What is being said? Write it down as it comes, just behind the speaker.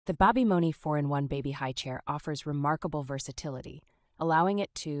The Babimoni 4-in-1 Baby Highchair offers remarkable versatility, allowing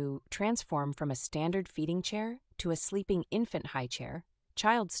it to transform from a standard feeding chair to a sleeping infant highchair,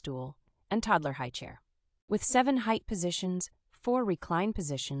 child stool, and toddler highchair. With 7 height positions, 4 recline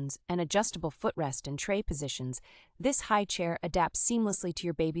positions, and adjustable footrest and tray positions, this highchair adapts seamlessly to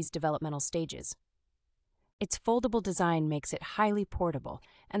your baby's developmental stages. Its foldable design makes it highly portable,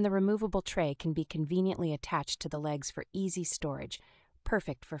 and the removable tray can be conveniently attached to the legs for easy storage,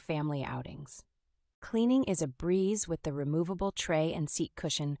 perfect for family outings. Cleaning is a breeze with the removable tray and seat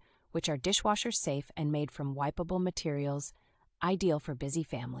cushion, which are dishwasher safe and made from wipeable materials, ideal for busy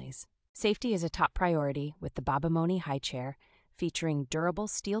families. Safety is a top priority with the Babimoni Highchair, featuring durable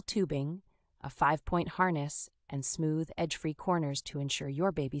steel tubing, a 5-point harness, and smooth, edge-free corners to ensure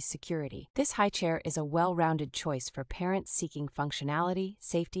your baby's security. This highchair is a well-rounded choice for parents seeking functionality,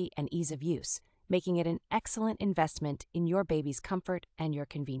 safety, and ease of use, making it an excellent investment in your baby's comfort and your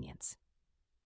convenience.